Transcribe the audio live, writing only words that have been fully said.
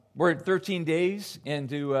We're 13 days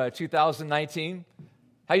into 2019.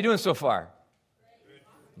 How you doing so far?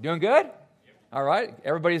 Doing good? All right.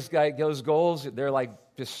 Everybody's got those goals. They're like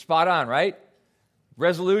just spot on, right?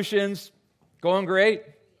 Resolutions, going great?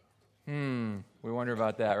 We wonder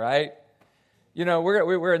about that, right? You know,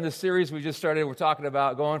 we're in this series we just started. We're talking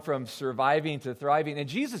about going from surviving to thriving. And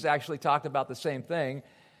Jesus actually talked about the same thing.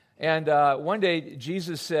 And one day,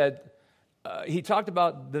 Jesus said, he talked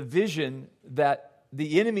about the vision that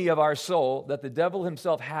the enemy of our soul, that the devil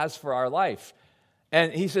himself has for our life.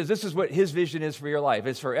 And he says, this is what his vision is for your life.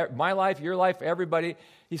 It's for my life, your life, everybody.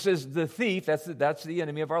 He says, the thief, that's the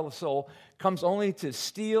enemy of our soul, comes only to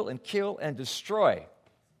steal and kill and destroy.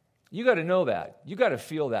 You got to know that. You got to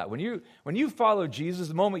feel that. When you follow Jesus,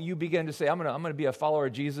 the moment you begin to say, I'm going to be a follower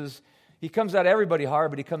of Jesus, he comes at everybody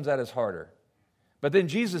hard, but he comes at us harder. But then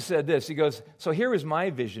Jesus said this. He goes, so here is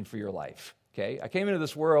my vision for your life. Okay, I came into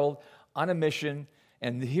this world on a mission,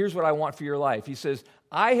 and here's what I want for your life. He says,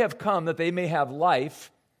 I have come that they may have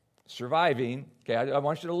life, surviving. Okay, I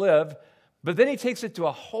want you to live. But then he takes it to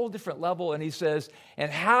a whole different level, and he says,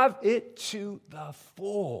 and have it to the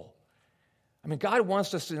full. I mean, God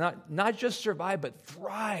wants us to not just survive, but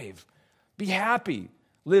thrive, be happy,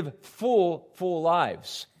 live full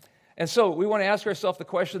lives. And so we want to ask ourselves the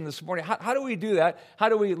question this morning, how do we do that? How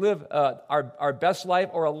do we live our best life,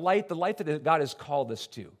 or the life that God has called us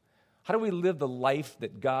to? How do we live the life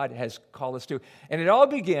that God has called us to? And it all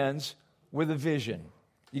begins with a vision.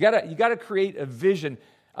 You got to create a vision.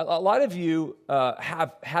 A lot of you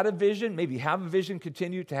have had a vision, maybe have a vision,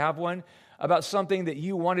 continue to have one, about something that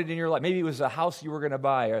you wanted in your life. Maybe it was a house you were going to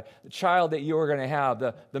buy, or the child that you were going to have,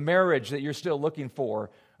 the marriage that you're still looking for.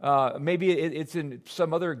 Maybe it's in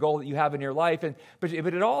some other goal that you have in your life. But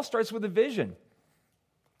it all starts with a vision.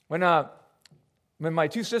 When my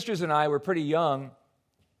two sisters and I were pretty young,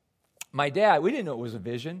 my dad, we didn't know it was a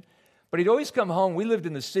vision, but he'd always come home. We lived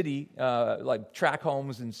in the city, like tract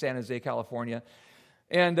homes in San Jose, California.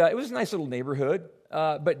 And it was a nice little neighborhood.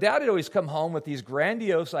 But Dad had always come home with these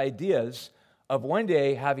grandiose ideas of one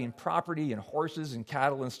day having property and horses and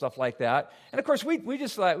cattle and stuff like that. And of course, we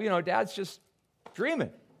just thought, Dad's just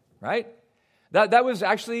dreaming, right? That was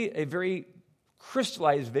actually a very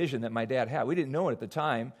crystallized vision that my dad had. We didn't know it at the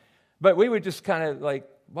time, but we would just kind of like,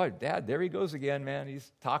 wow, Dad, there he goes again, man. He's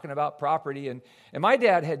talking about property. And my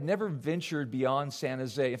dad had never ventured beyond San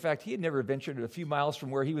Jose. In fact, he had never ventured a few miles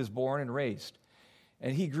from where he was born and raised.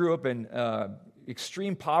 And he grew up in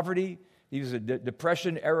extreme poverty. He was a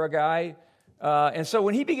Depression-era guy. And so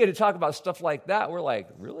when he began to talk about stuff like that, we're like,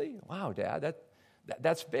 really? Wow, Dad,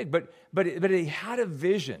 that's big. But he had a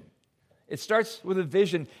vision. It starts with a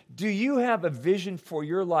vision. Do you have a vision for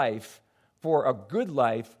your life, for a good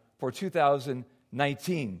life, for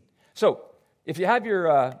 2019? So if you have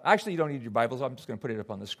your, actually you don't need your Bibles, I'm just going to put it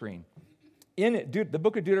up on the screen. In the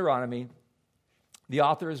book of Deuteronomy, the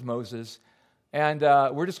author is Moses. And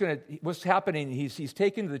we're just going to, what's happening, he's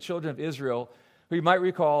taken the children of Israel, who you might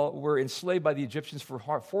recall were enslaved by the Egyptians for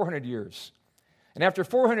 400 years. And after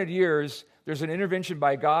 400 years, there's an intervention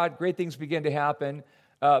by God. Great things begin to happen.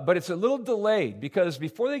 But it's a little delayed because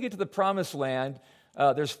before they get to the promised land,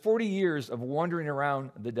 there's 40 years of wandering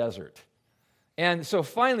around the desert. And so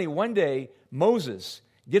finally, one day, Moses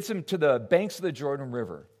gets them to the banks of the Jordan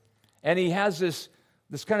River. And he has this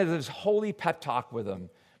holy pep talk with them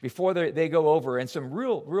before they go over, and some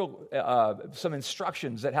some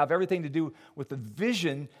instructions that have everything to do with the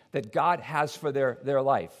vision that God has for their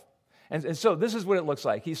life. And so this is what it looks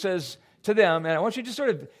like. He says to them, and I want you to sort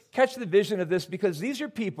of catch the vision of this, because these are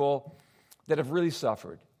people that have really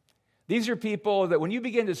suffered. These are people that when you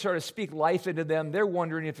begin to sort of speak life into them, they're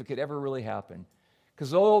wondering if it could ever really happen,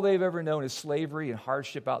 because all they've ever known is slavery and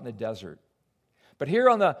hardship out in the desert. But here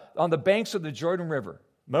on the banks of the Jordan River,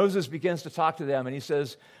 Moses begins to talk to them, and he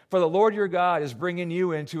says, for the Lord your God is bringing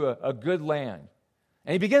you into a good land.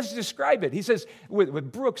 And he begins to describe it. He says,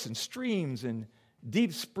 with brooks and streams and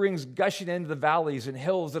deep springs gushing into the valleys and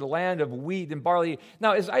hills, at a land of wheat and barley.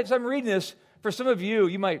 Now, as I'm reading this, for some of you,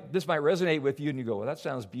 this might resonate with you, and you go, well, that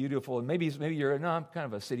sounds beautiful. And maybe you're, no, I'm kind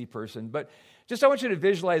of a city person. But just I want you to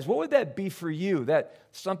visualize, what would that be for you? That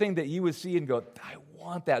something that you would see and go, I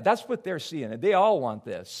want that. That's what they're seeing. And they all want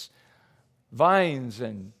this. Vines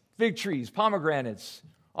and fig trees, pomegranates,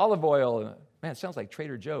 olive oil. Man, it sounds like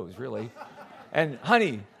Trader Joe's, really. And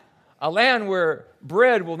honey, a land where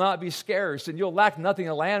bread will not be scarce and you'll lack nothing,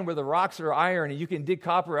 a land where the rocks are iron and you can dig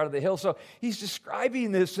copper out of the hill. So he's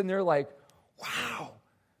describing this, and they're like, wow.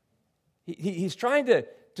 He's trying to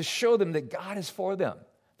show them that God is for them.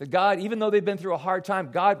 That God, even though they've been through a hard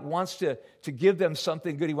time, God wants to give them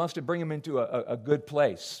something good. He wants to bring them into a good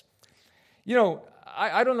place.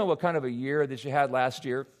 I don't know what kind of a year that you had last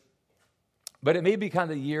year, but it may be kind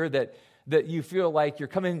of the year that you feel like you're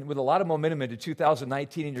coming with a lot of momentum into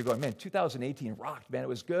 2019, and you're going, man, 2018 rocked, man, it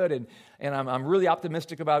was good, and I'm really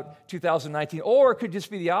optimistic about 2019. Or it could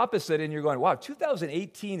just be the opposite, and you're going, wow,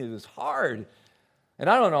 2018 is hard, and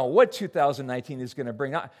I don't know what 2019 is going to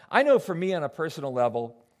bring. I know for me on a personal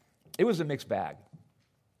level, it was a mixed bag.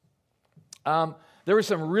 There were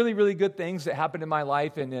some really, really good things that happened in my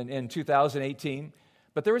life in 2018,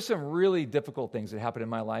 but there were some really difficult things that happened in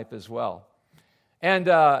my life as well. And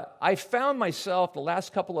I found myself the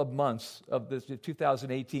last couple of months of this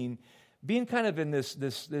 2018 being kind of in this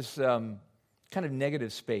kind of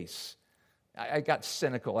negative space. I got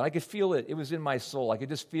cynical, and I could feel it. It was in my soul. I could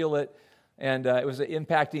just feel it, and it was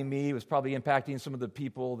impacting me. It was probably impacting some of the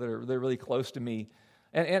people they're really close to me.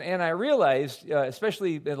 And I realized,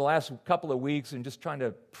 especially in the last couple of weeks, and just trying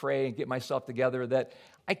to pray and get myself together, that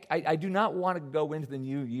I do not want to go into the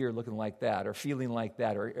new year looking like that, or feeling like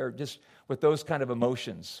that, or just with those kind of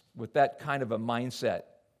emotions, with that kind of a mindset.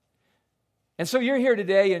 And so you're here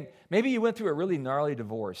today, and maybe you went through a really gnarly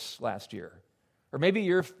divorce last year, or maybe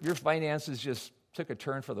your finances just took a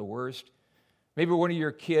turn for the worst. Maybe one of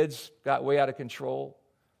your kids got way out of control.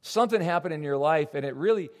 Something happened in your life, and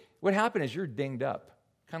what happened is you're dinged up.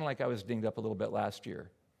 Kind of like I was dinged up a little bit last year.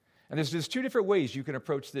 And there's two different ways you can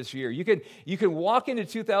approach this year. You can walk into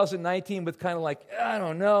 2019 with kind of like, I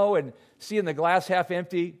don't know, and seeing the glass half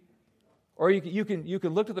empty. Or you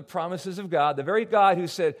can look at the promises of God, the very God who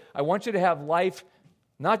said, I want you to have life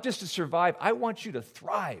not just to survive, I want you to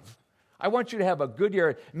thrive. I want you to have a good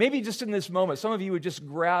year. Maybe just in this moment, some of you would just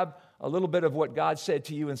grab a little bit of what God said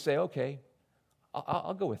to you and say, okay,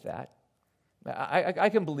 I'll go with that. I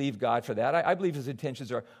can believe God for that. I believe His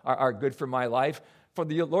intentions are good for my life. For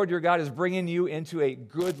the Lord your God is bringing you into a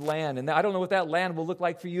good land. And I don't know what that land will look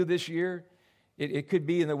like for you this year. It could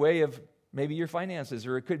be in the way of maybe your finances,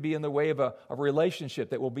 or it could be in the way of a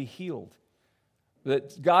relationship that will be healed.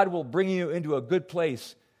 That God will bring you into a good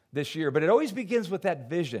place this year. But it always begins with that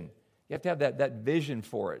vision. You have to have that vision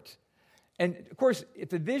for it. And, of course, if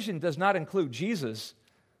the vision does not include Jesus,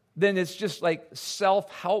 then it's just like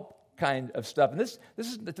self-help kind of stuff. And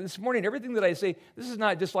this morning, everything that I say, this is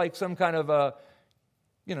not just like some kind of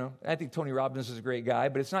I think Tony Robbins is a great guy,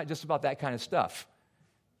 but it's not just about that kind of stuff.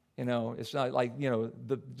 It's not like,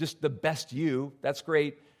 just the best you. That's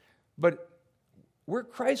great. But we're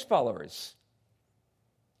Christ followers.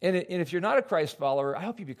 And if you're not a Christ follower, I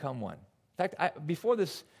hope you become one. In fact,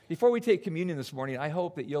 before we take communion this morning, I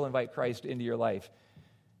hope that you'll invite Christ into your life,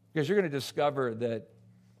 because you're going to discover that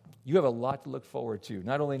you have a lot to look forward to,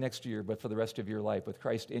 not only next year, but for the rest of your life, with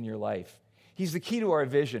Christ in your life. He's the key to our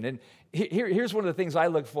vision. And here's one of the things I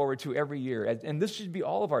look forward to every year, and this should be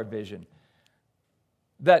all of our vision,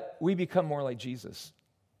 that we become more like Jesus.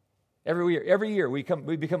 Every year we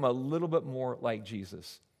become a little bit more like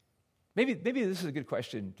Jesus. Maybe this is a good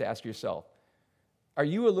question to ask yourself. Are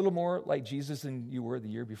you a little more like Jesus than you were the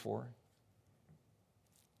year before?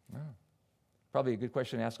 No. Probably a good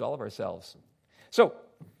question to ask all of ourselves. So,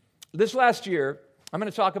 this last year, I'm going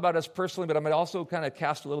to talk about us personally, but I'm going to also kind of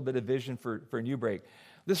cast a little bit of vision for New Break.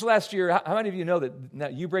 This last year, how many of you know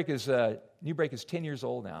that New Break is 10 years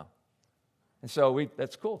old now? And so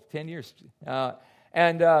that's cool, 10 years.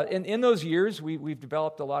 And in those years, we've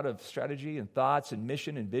developed a lot of strategy and thoughts and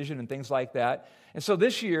mission and vision and things like that. And so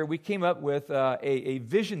this year, we came up with a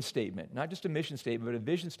vision statement, not just a mission statement, but a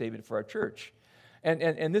vision statement for our church.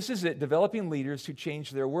 And this is it, developing leaders who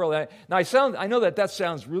change their world. Now, I know that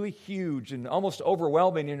sounds really huge and almost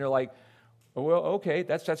overwhelming, and you're like, well, okay,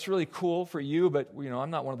 that's really cool for you, but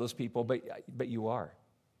I'm not one of those people, but you are.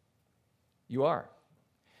 You are.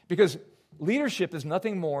 Because leadership is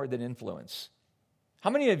nothing more than influence.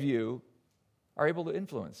 How many of you are able to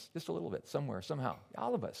influence just a little bit, somewhere, somehow?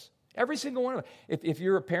 All of us. Every single one of us. If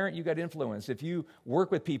you're a parent, you got influence. If you work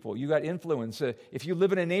with people, you got influence. If you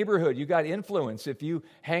live in a neighborhood, you got influence. If you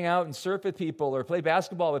hang out and surf with people or play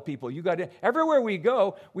basketball with people, you got everywhere we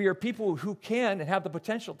go, we are people who can and have the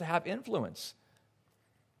potential to have influence.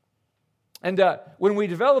 And when we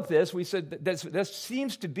developed this, we said that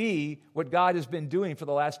seems to be what God has been doing for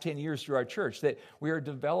the last 10 years through our church, that we are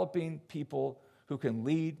developing people who can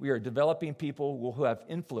lead. We are developing people who have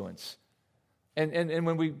influence. And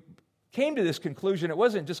when we came to this conclusion, it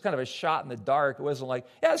wasn't just kind of a shot in the dark. It wasn't like,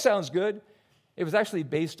 yeah, that sounds good. It was actually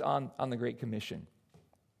based on the Great Commission.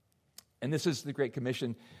 And this is the Great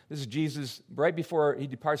Commission. This is Jesus right before he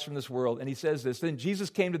departs from this world. And he says this. Then Jesus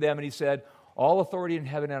came to them and he said, all authority in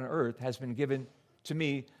heaven and on earth has been given to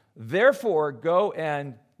me. Therefore, go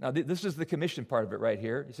and, now this is the commission part of it right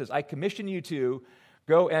here. He says, I commission you to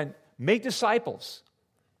go and make disciples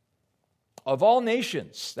of all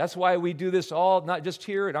nations. That's why we do this all, not just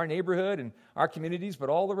here in our neighborhood and our communities, but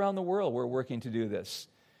all around the world we're working to do this.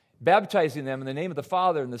 Baptizing them in the name of the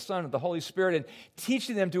Father and the Son and the Holy Spirit, and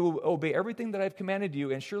teaching them to obey everything that I've commanded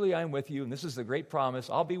you, and surely I am with you, and this is the great promise.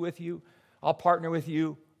 I'll be with you. I'll partner with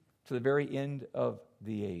you to the very end of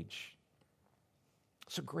the age.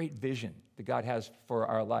 It's a great vision that God has for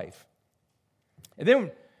our life. And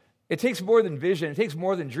then it takes more than vision. It takes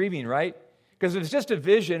more than dreaming, right? Because if it's just a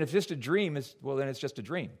vision, if it's just a dream, then it's just a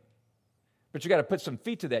dream. But you got to put some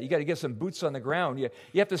feet to that. You got to get some boots on the ground. You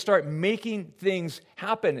have to start making things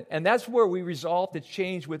happen. And that's where we resolve to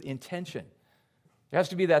change with intention. There has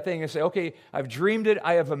to be that thing and say, okay, I've dreamed it,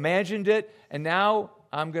 I have imagined it, and now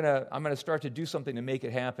I'm gonna start to do something to make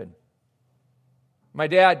it happen. My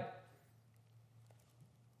dad,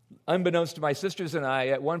 unbeknownst to my sisters and I,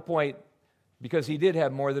 at one point, because he did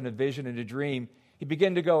have more than a vision and a dream, he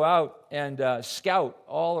began to go out and scout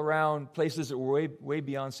all around places that were way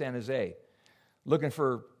beyond San Jose, looking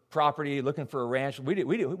for property, looking for a ranch. We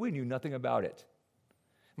knew nothing about it.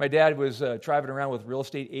 My dad was driving around with real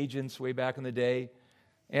estate agents way back in the day,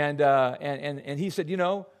 and he said,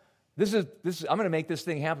 this is I'm going to make this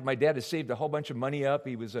thing happen. My dad has saved a whole bunch of money up.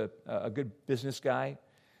 He was a good business guy.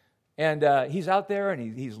 And he's out there,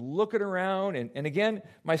 and he's looking around. And again,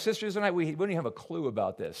 my sisters and I, we wouldn't even have a clue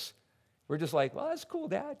about this. We're just like, well, that's cool,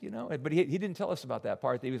 Dad, But he didn't tell us about that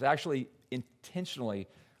part. He was actually intentionally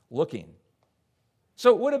looking.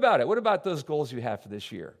 So what about it? What about those goals you have for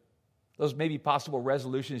this year? Those maybe possible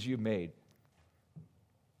resolutions you've made?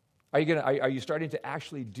 Are you starting to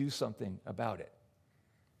actually do something about it?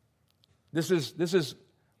 This is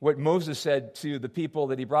what Moses said to the people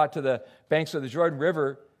that he brought to the banks of the Jordan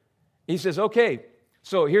River. He says, okay,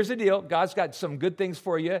 so here's the deal. God's got some good things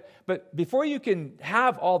for you, but before you can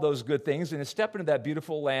have all those good things and step into that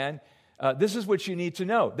beautiful land, this is what you need to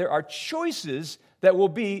know. There are choices that will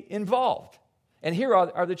be involved. And here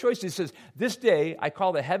are the choices. He says, this day I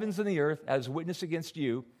call the heavens and the earth as witness against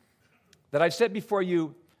you, that I've set before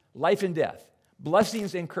you life and death,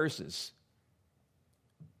 blessings and curses.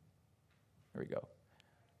 There we go.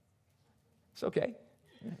 It's okay.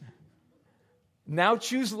 Now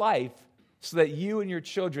choose life so that you and your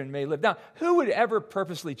children may live. Now, who would ever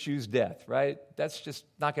purposely choose death, right? That's just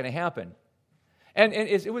not going to happen. And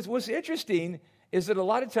what's interesting is that a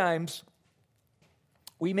lot of times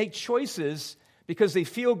we make choices because they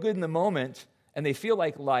feel good in the moment and they feel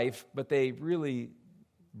like life, but they really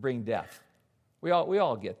bring death. We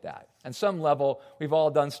all get that. On some level, we've all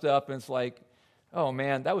done stuff, and it's like, oh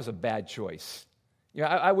man, that was a bad choice.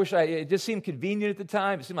 I wish it just seemed convenient at the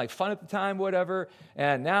time. It seemed like fun at the time, whatever.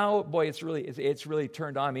 And now, boy, it's really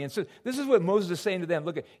turned on me. And so this is what Moses is saying to them.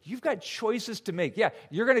 Look, you've got choices to make. Yeah,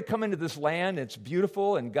 you're going to come into this land. It's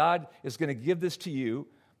beautiful, and God is going to give this to you.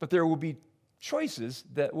 But there will be choices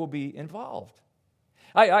that will be involved.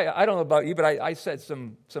 I don't know about you, but I set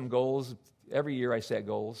some goals. Every year I set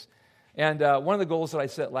goals. And one of the goals that I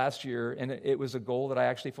set last year, and it was a goal that I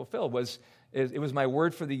actually fulfilled, it was my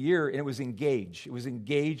word for the year, and it was engage. It was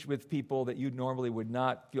engage with people that you normally would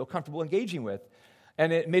not feel comfortable engaging with.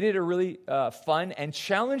 And it made it a really fun and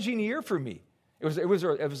challenging year for me. It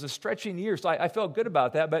was a stretching year, so I felt good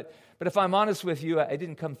about that. But if I'm honest with you, I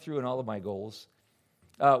didn't come through in all of my goals.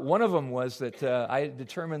 One of them was that I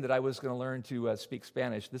determined that I was going to learn to speak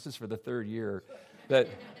Spanish. This is for the third year.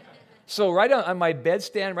 So right on my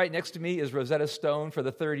bedstand right next to me is Rosetta Stone for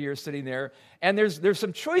the third year sitting there. And there's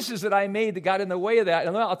some choices that I made that got in the way of that.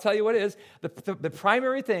 And I'll tell you what it is. The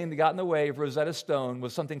primary thing that got in the way of Rosetta Stone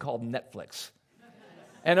was something called Netflix.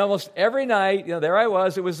 And almost every night, there I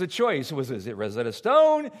was, it was the choice. Is it Rosetta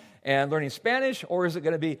Stone and learning Spanish, or is it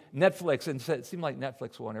going to be Netflix? And it seemed like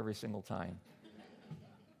Netflix won every single time.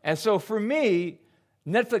 And so for me,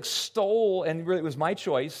 Netflix stole, and really it was my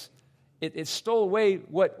choice, it stole away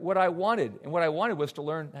what I wanted. And what I wanted was to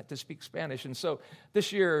learn to speak Spanish. And so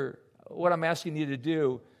this year, what I'm asking you to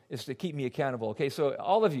do is to keep me accountable. Okay, so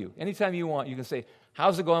all of you, anytime you want, you can say,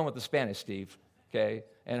 how's it going with the Spanish, Steve? Okay,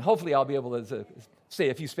 and hopefully I'll be able to say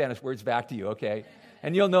a few Spanish words back to you, okay?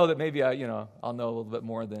 And you'll know that maybe I'll know a little bit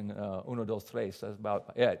more than uno, dos, tres. That's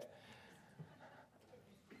about it.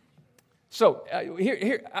 So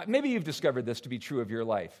here, maybe you've discovered this to be true of your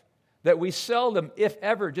life, that we seldom, if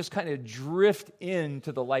ever, just kind of drift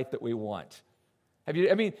into the life that we want.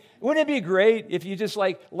 Wouldn't it be great if you just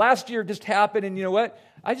last year just happened and you know what?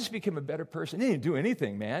 I just became a better person. I didn't do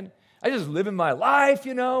anything, man. I just living my life,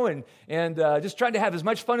 and just trying to have as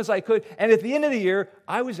much fun as I could. And at the end of the year,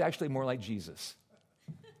 I was actually more like Jesus.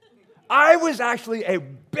 I was actually a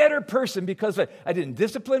better person because I didn't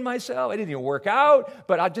discipline myself. I didn't even work out,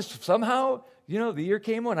 but I just somehow, the year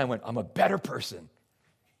came on, I went, I'm a better person.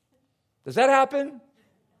 Does that happen?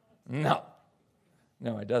 No.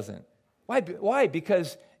 No, it doesn't. Why?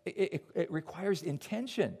 Because it requires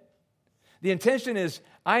intention. The intention is,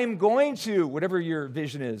 I am going to, whatever your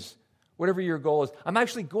vision is, whatever your goal is, I'm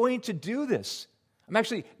actually going to do this. I'm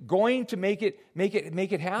actually going to make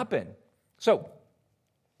it happen. So,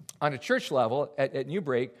 on a church level, at New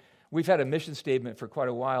Break, we've had a mission statement for quite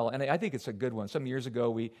a while, and I think it's a good one. Some years ago,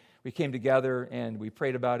 we came together and we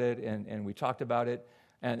prayed about it and we talked about it,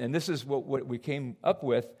 and this is what we came up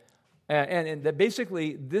with. And that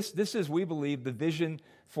basically, this is, we believe, the vision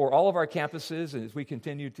for all of our campuses, and as we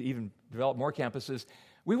continue to even develop more campuses,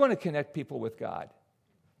 we want to connect people with God.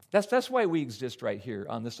 That's why we exist right here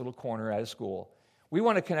on this little corner at a school. We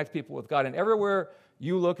want to connect people with God, and everywhere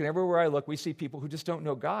you look and everywhere I look, we see people who just don't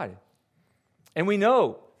know God. And we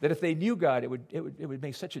know that if they knew God, it would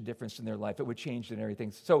make such a difference in their life. It would change and everything.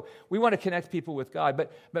 So we want to connect people with God.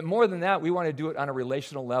 But more than that, we want to do it on a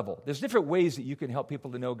relational level. There's different ways that you can help people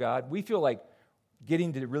to know God. We feel like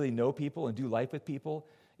getting to really know people and do life with people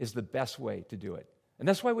is the best way to do it. And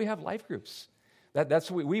that's why we have life groups. That's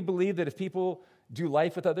what we believe, that if people do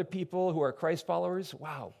life with other people who are Christ followers,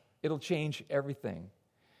 wow, it'll change everything.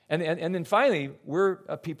 And then finally, we're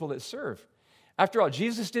a people that serve. After all,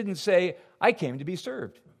 Jesus didn't say, I came to be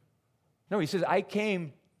served. No, he says, I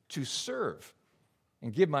came to serve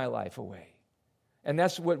and give my life away. And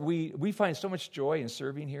that's what we find so much joy in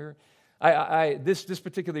serving here. This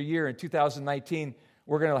particular year in 2019,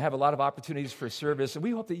 we're going to have a lot of opportunities for service, and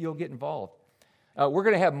we hope that you'll get involved. We're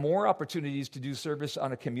going to have more opportunities to do service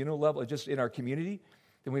on a communal level, just in our community,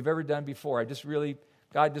 than we've ever done before.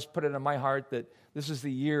 God just put it on my heart that this is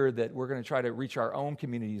the year that we're going to try to reach our own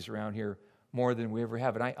communities around here more than we ever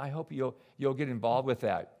have. And I hope you'll get involved with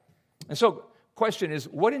that. And so, question is,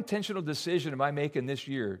 what intentional decision am I making this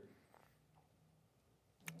year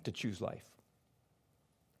to choose life?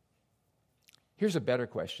 Here's a better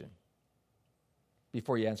question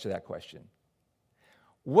before you answer that question.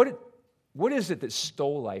 What is it that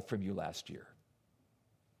stole life from you last year?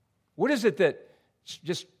 What is it that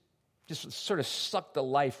just sort of sucked the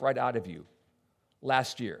life right out of you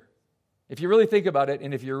last year? If you really think about it,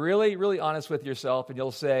 and if you're really, really honest with yourself, and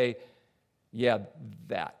you'll say, yeah,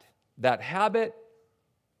 that habit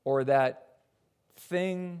or that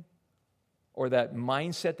thing or that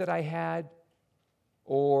mindset that I had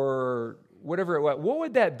or whatever it was, what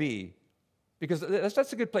would that be? Because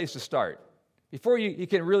that's a good place to start. Before you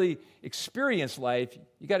can really experience life,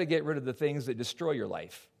 you got to get rid of the things that destroy your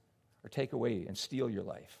life or take away and steal your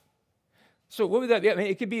life. So what would that be? I mean,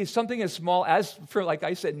 it could be something as small as, for like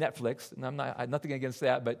I said, Netflix, and I have nothing against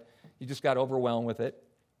that, but you just got overwhelmed with it.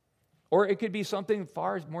 Or it could be something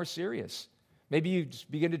far more serious. Maybe you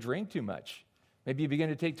just begin to drink too much. Maybe you begin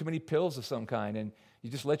to take too many pills of some kind, and you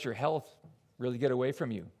just let your health really get away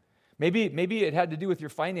from you. Maybe it had to do with your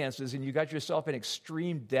finances, and you got yourself in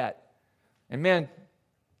extreme debt. And man,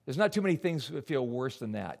 there's not too many things that feel worse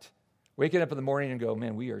than that. Waking up in the morning and go,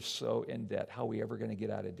 man, we are so in debt. How are we ever going to get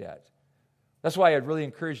out of debt? That's why I'd really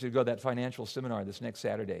encourage you to go to that financial seminar this next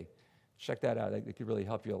Saturday. Check that out. It could really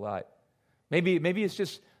help you a lot. Maybe it's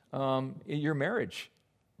just your marriage,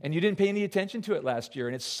 and you didn't pay any attention to it last year,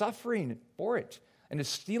 and it's suffering for it, and it's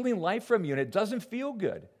stealing life from you, and it doesn't feel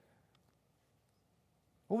good.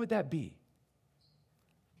 What would that be?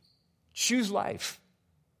 Choose life.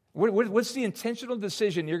 What's the intentional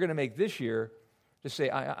decision you're going to make this year to say,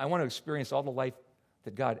 I want to experience all the life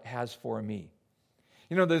that God has for me?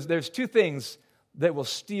 You know, there's two things that will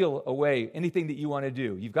steal away anything that you want to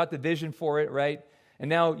do. You've got the vision for it, right? And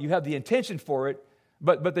now you have the intention for it.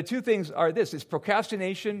 But the two things are this. It's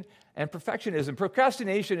procrastination and perfectionism.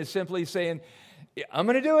 Procrastination is simply saying, I'm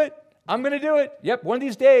going to do it. I'm going to do it. Yep, one of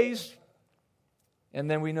these days.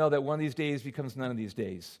 And then we know that one of these days becomes none of these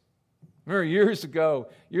days. Remember years ago,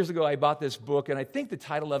 I bought this book, and I think the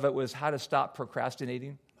title of it was How to Stop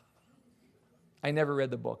Procrastinating. I never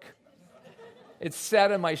read the book. It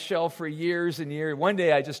sat on my shelf for years and years. One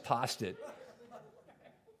day I just tossed it.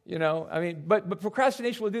 You know, I mean, but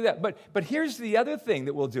procrastination will do that. But here's the other thing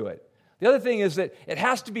that will do it. The other thing is that it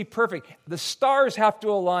has to be perfect. The stars have to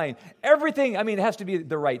align. Everything, I mean, it has to be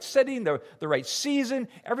the right setting, the right season.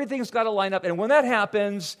 Everything's got to line up. And when that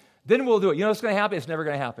happens, then we'll do it. You know what's going to happen? It's never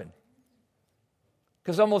going to happen.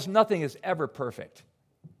 Because almost nothing is ever perfect.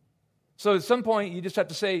 So at some point, you just have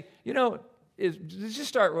to say, you know, let's just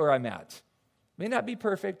start where I'm at. May not be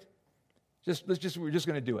perfect. We're just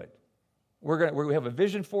going to do it. We have a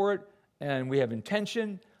vision for it, and we have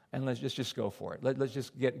intention, and let's just go for it. Let's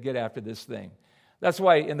just get after this thing. That's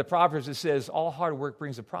why in the Proverbs it says, all hard work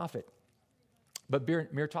brings a profit, but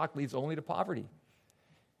mere talk leads only to poverty.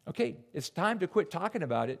 Okay, it's time to quit talking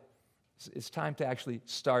about it. It's time to actually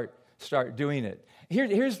start doing it.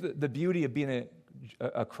 Here's the beauty of being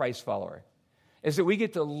a Christ follower, is that we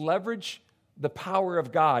get to leverage the power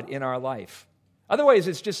of God in our life. Otherwise,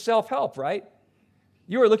 it's just self-help, right?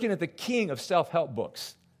 You are looking at the king of self-help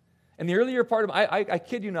books. In the earlier part of, I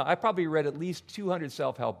kid you not, I probably read at least 200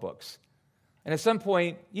 self-help books. And at some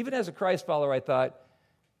point, even as a Christ follower, I thought,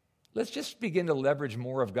 let's just begin to leverage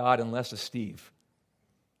more of God and less of Steve.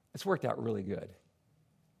 It's worked out really good.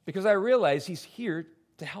 Because I realize he's here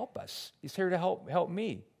to help us. He's here to help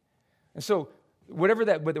me. And so whether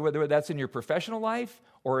that's in your professional life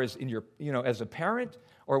or as in your, as a parent,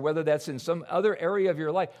 or whether that's in some other area of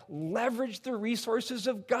your life, leverage the resources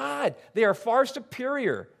of God. They are far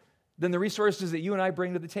superior than the resources that you and I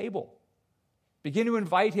bring to the table. Begin to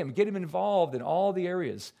invite him, get him involved in all the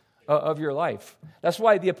areas of your life. That's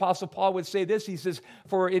why the Apostle Paul would say this. He says,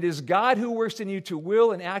 for it is God who works in you to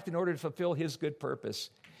will and act in order to fulfill his good purpose.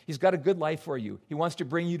 He's got a good life for you. He wants to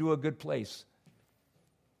bring you to a good place.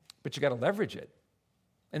 But you got to leverage it.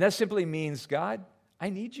 And that simply means, God, I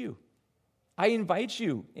need you. I invite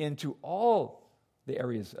you into all the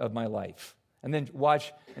areas of my life. And then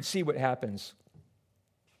watch and see what happens.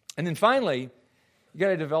 And then finally, you got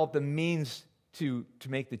to develop the means to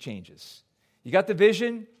make the changes. You got the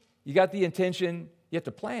vision, you got the intention, you have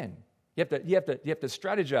to plan. You have to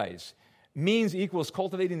strategize. Means equals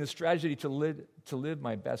cultivating the strategy to live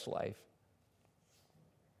my best life.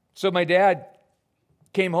 So my dad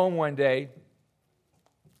came home one day,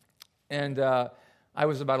 and I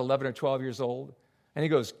was about 11 or 12 years old, and he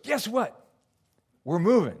goes, guess what? We're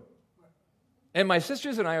moving. And my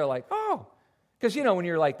sisters and I are like, oh, because, when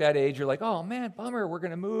you're like that age, you're like, oh, man, bummer, we're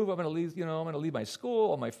going to move. I'm going to leave, I'm going to leave my school,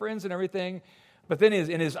 all my friends and everything. But then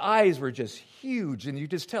his eyes were just huge, and you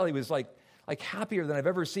just tell he was like happier than I've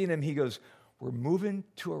ever seen him. He goes, we're moving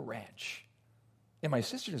to a ranch. And my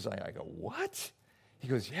sisters and I go, what? He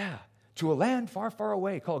goes, yeah, to a land far, far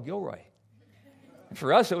away called Gilroy. And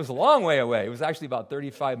for us, it was a long way away. It was actually about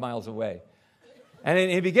 35 miles away. And then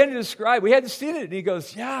he began to describe, we hadn't seen it, and he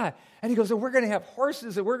goes, yeah. And he goes, and we're going to have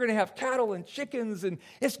horses, and we're going to have cattle and chickens, and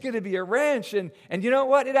it's going to be a ranch. And you know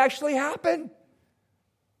what? It actually happened.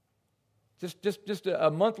 Just a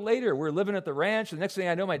month later, we're living at the ranch. The next thing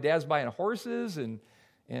I know, my dad's buying horses, and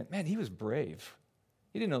man, he was brave.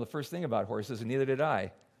 He didn't know the first thing about horses, and neither did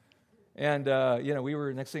I. And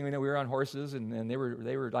next thing we know, we were on horses, and they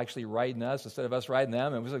were actually riding us instead of us riding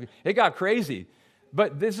them. And it got crazy.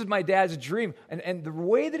 But this is my dad's dream. And the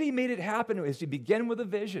way that he made it happen is he began with a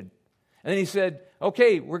vision. And then he said,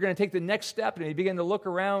 okay, we're going to take the next step. And he began to look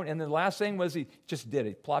around. And the last thing was he just did it.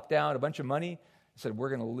 He plopped down a bunch of money and said, we're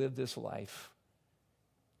going to live this life.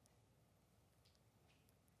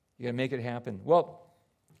 You got to make it happen. Well,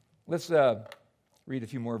 let's read a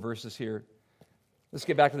few more verses here. Let's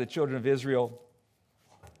get back to the children of Israel.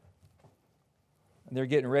 And they're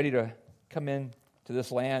getting ready to come in to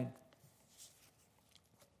this land.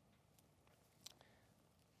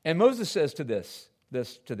 And Moses says this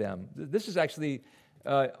to them. This is actually,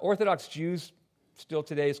 Orthodox Jews still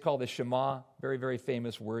today is called the Shema, very, very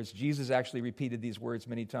famous words. Jesus actually repeated these words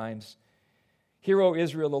many times. Hear, O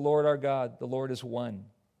Israel, the Lord our God, the Lord is one.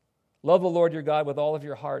 Love the Lord your God with all of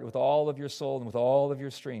your heart, with all of your soul, and with all of your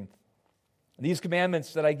strength. And these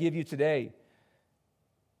commandments that I give you today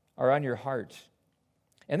are on your heart.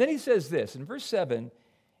 And then he says this, in verse 7,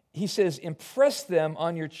 he says, impress them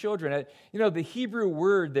on your children. The Hebrew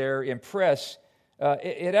word there, impress,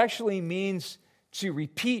 it actually means to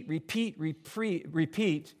repeat.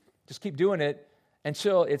 Just keep doing it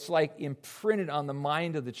until it's like imprinted on the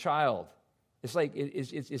mind of the child. It's like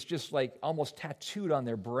it's just like almost tattooed on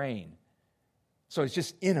their brain. So it's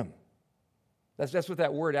just in them. That's what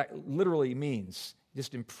that word literally means.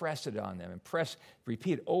 Just impress it on them.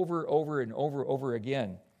 Repeat over and over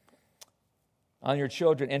again on your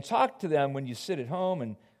children. And talk to them when you sit at home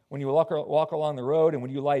and when you walk along the road and when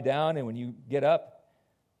you lie down and when you get up.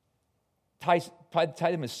 Tie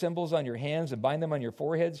them as symbols on your hands and bind them on your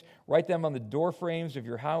foreheads. Write them on the door frames of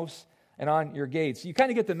your house and on your gates. You kind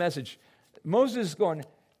of get the message. Moses is going,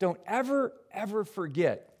 don't ever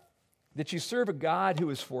forget that you serve a God who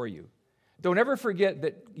is for you. Don't ever forget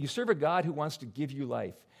that you serve a God who wants to give you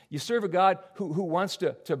life. You serve a God who wants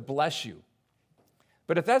to bless you.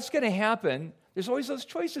 But if that's going to happen, there's always those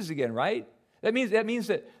choices again, right? That means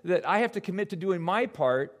that I have to commit to doing my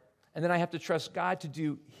part, and then I have to trust God to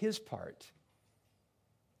do his part.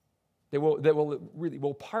 That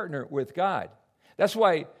will partner with God. That's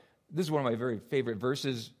why This is one of my very favorite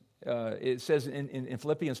verses. It says in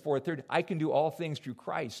Philippians 4:30, I can do all things through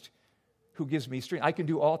Christ who gives me strength. I can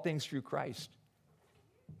do all things through Christ.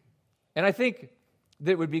 And I think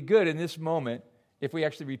that it would be good in this moment if we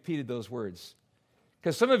actually repeated those words.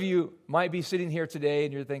 Because some of you might be sitting here today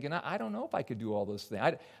and you're thinking, I don't know if I could do all those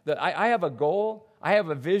things. I have a goal, I have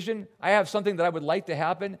a vision, I have something that I would like to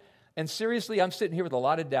happen, and seriously, I'm sitting here with a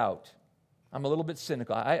lot of doubt. I'm a little bit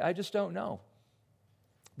cynical. I just don't know.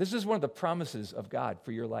 This is one of the promises of God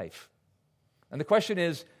for your life. And the question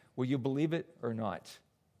is, will you believe it or not?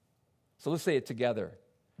 So let's say it together.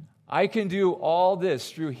 I can do all this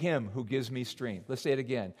through him who gives me strength. Let's say it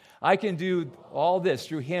again. I can do all this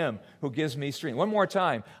through him who gives me strength. One more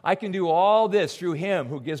time. I can do all this through him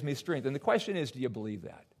who gives me strength. And the question is, do you believe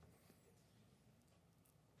that?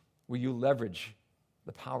 Will you leverage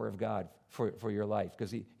the power of God for your life?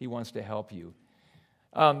 Because he wants to help you.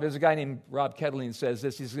 There's a guy named Rob Kettling says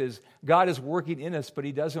this. He says, God is working in us, but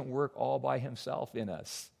he doesn't work all by himself in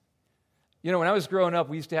us. You know, when I was growing up,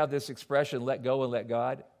 we used to have this expression, let go and let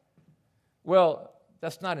God. Well,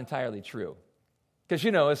 that's not entirely true. Because,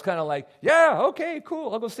 you know, it's kind of like, yeah, okay,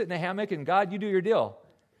 cool. I'll go sit in a hammock and God, you do your deal.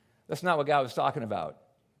 That's not what God was talking about.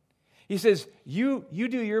 He says, you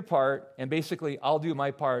do your part, and basically I'll do my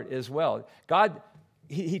part as well. God,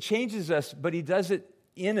 he changes us, but he does it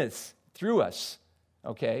in us, through us,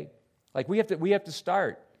 okay? Like we have to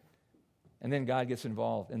start, and then God gets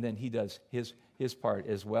involved, and then he does his part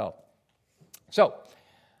as well. So,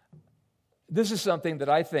 this is something that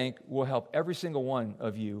I think will help every single one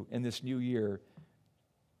of you in this new year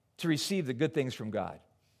to receive the good things from God,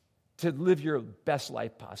 to live your best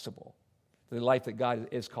life possible, the life that God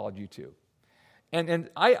has called you to. And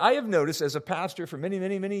I have noticed as a pastor for many,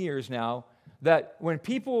 many, many years now that when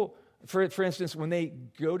people, for instance, when they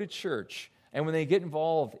go to church and when they get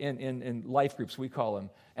involved in life groups, we call them,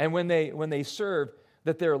 and when they serve,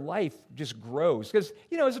 that their life just grows. Because,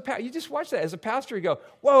 you know, you just watch that. As a pastor, you go,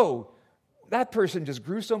 whoa, that person just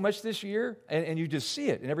grew so much this year, and you just see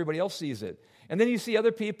it, and everybody else sees it. And then you see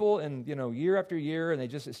other people, and you know, year after year, and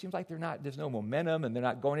it seems like there's no momentum, and they're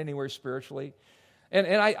not going anywhere spiritually. And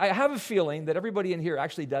I have a feeling that everybody in here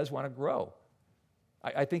actually does want to grow.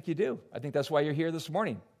 I think you do. I think that's why you're here this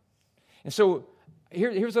morning. And so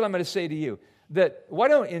here's what I'm going to say to you, that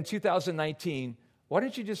in 2019, why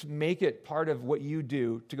don't you just make it part of what you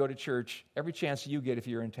do to go to church every chance you get if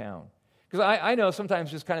you're in town? Because I know sometimes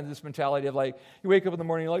just kind of this mentality of like, you wake up in the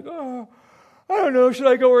morning, you're like, oh, I don't know, should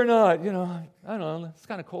I go or not? You know, I don't know, it's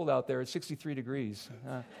kind of cold out there. It's 63 degrees.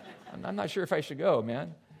 I'm not sure if I should go,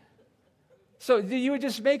 man. So you would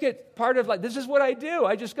just make it part of like, this is what I do.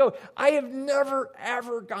 I just go. I have never,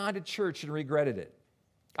 ever gone to church and regretted it.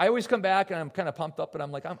 I always come back and I'm kind of pumped up and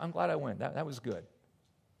I'm like, I'm glad I went. That was good.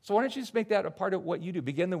 So why don't you just make that a part of what you do?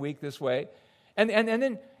 Begin the week this way. And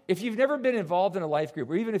then if you've never been involved in a life group,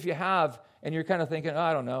 or even if you have, and you're kind of thinking,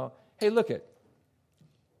 I don't know, hey, look it.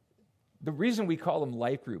 The reason we call them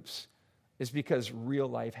life groups is because real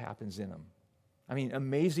life happens in them. I mean,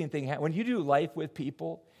 amazing thing. When you do life with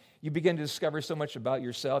people, you begin to discover so much about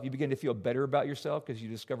yourself. You begin to feel better about yourself because you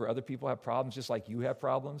discover other people have problems just like you have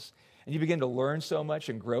problems. And you begin to learn so much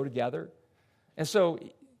and grow together. And so,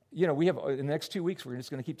 you know, we have, in the next 2 weeks, we're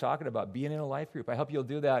just going to keep talking about being in a life group. I hope you'll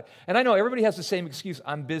do that. And I know everybody has the same excuse,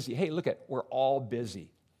 I'm busy. Hey, look we're all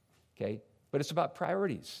busy, okay? But it's about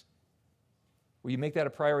priorities. Will you make that a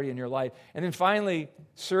priority in your life? And then finally,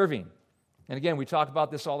 serving. And again, we talk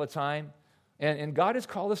about this all the time. And God has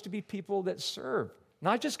called us to be people that serve,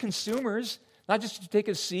 not just consumers, not just to take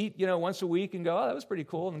a seat, you know, once a week and go, oh, that was pretty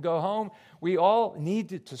cool, and go home. We all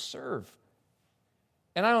need to serve.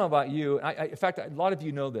 And I don't know about you. In fact, a lot of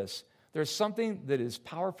you know this. There's something that is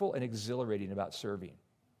powerful and exhilarating about serving.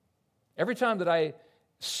 Every time that I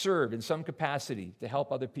serve in some capacity to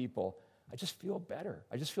help other people, I just feel better.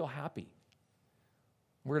 I just feel happy.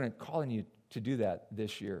 We're going to call on you to do that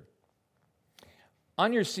this year.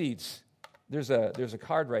 On your seats, there's a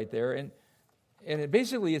card right there, and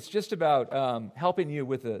basically it's just about helping you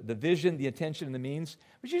with the vision, the intention, and the means.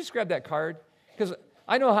 Would you just grab that card? Because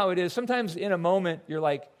I know how it is. Sometimes in a moment, you're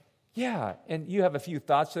like, yeah, and you have a few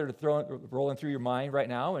thoughts that are rolling through your mind right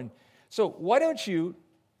now. And so why don't you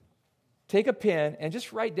take a pen and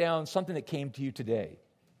just write down something that came to you today?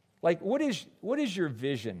 Like, what is your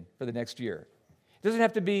vision for the next year? It doesn't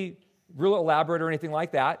have to be real elaborate or anything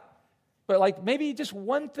like that, but like maybe just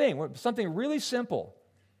one thing, something really simple.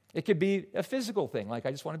 It could be a physical thing, like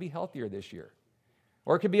I just want to be healthier this year.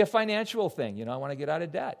 Or it could be a financial thing, you know, I want to get out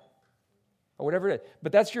of debt. Or whatever it is.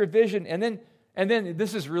 But that's your vision. And then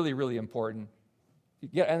this is really, really important.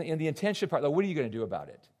 Yeah, and the intention part, like, what are you going to do about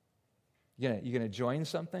it? You gonna join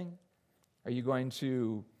something? Are you going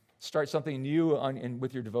to start something new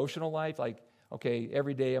with your devotional life? Like, okay,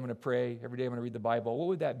 every day I'm going to pray. Every day I'm going to read the Bible. What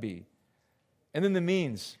would that be? And then the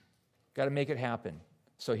means. Got to make it happen.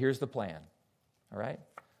 So here's the plan. All right?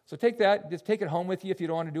 So take that. Just take it home with you if you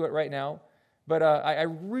don't want to do it right now. But I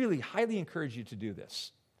really highly encourage you to do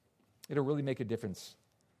this. It'll really make a difference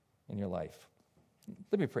in your life.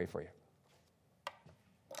 Let me pray for you.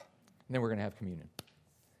 And then we're going to have communion.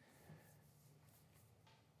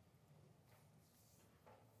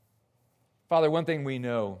 Father, one thing we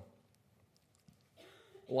know,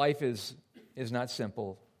 life is not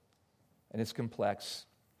simple, and it's complex.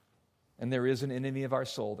 And there is an enemy of our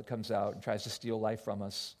soul that comes out and tries to steal life from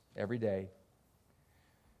us every day.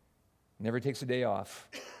 Never takes a day off.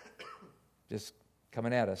 Just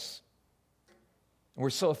coming at us. And we're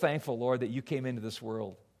so thankful, Lord, that you came into this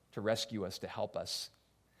world to rescue us, to help us.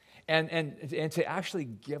 And to actually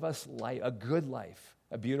give us life, a good life,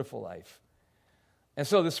 a beautiful life. And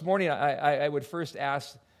so this morning, I would first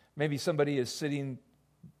ask, maybe somebody is sitting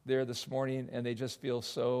there this morning and they just feel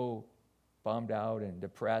so bummed out and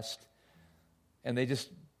depressed, and they just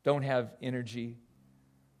don't have energy,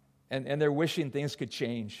 and they're wishing things could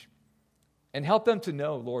change. And help them to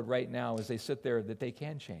know, Lord, right now as they sit there that they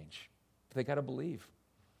can change. But they got to believe.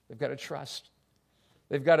 They've got to trust.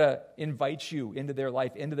 They've got to invite you into their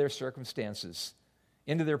life, into their circumstances,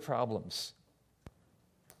 into their problems.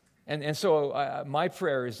 And so my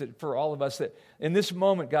prayer is that for all of us that in this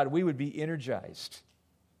moment, God, we would be energized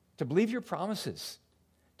to believe your promises,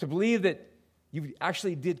 to believe that you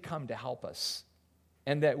actually did come to help us,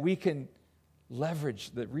 and that we can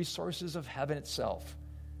leverage the resources of heaven itself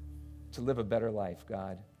to live a better life,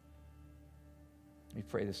 God. We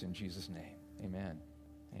pray this in Jesus' name. Amen.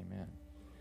 Amen.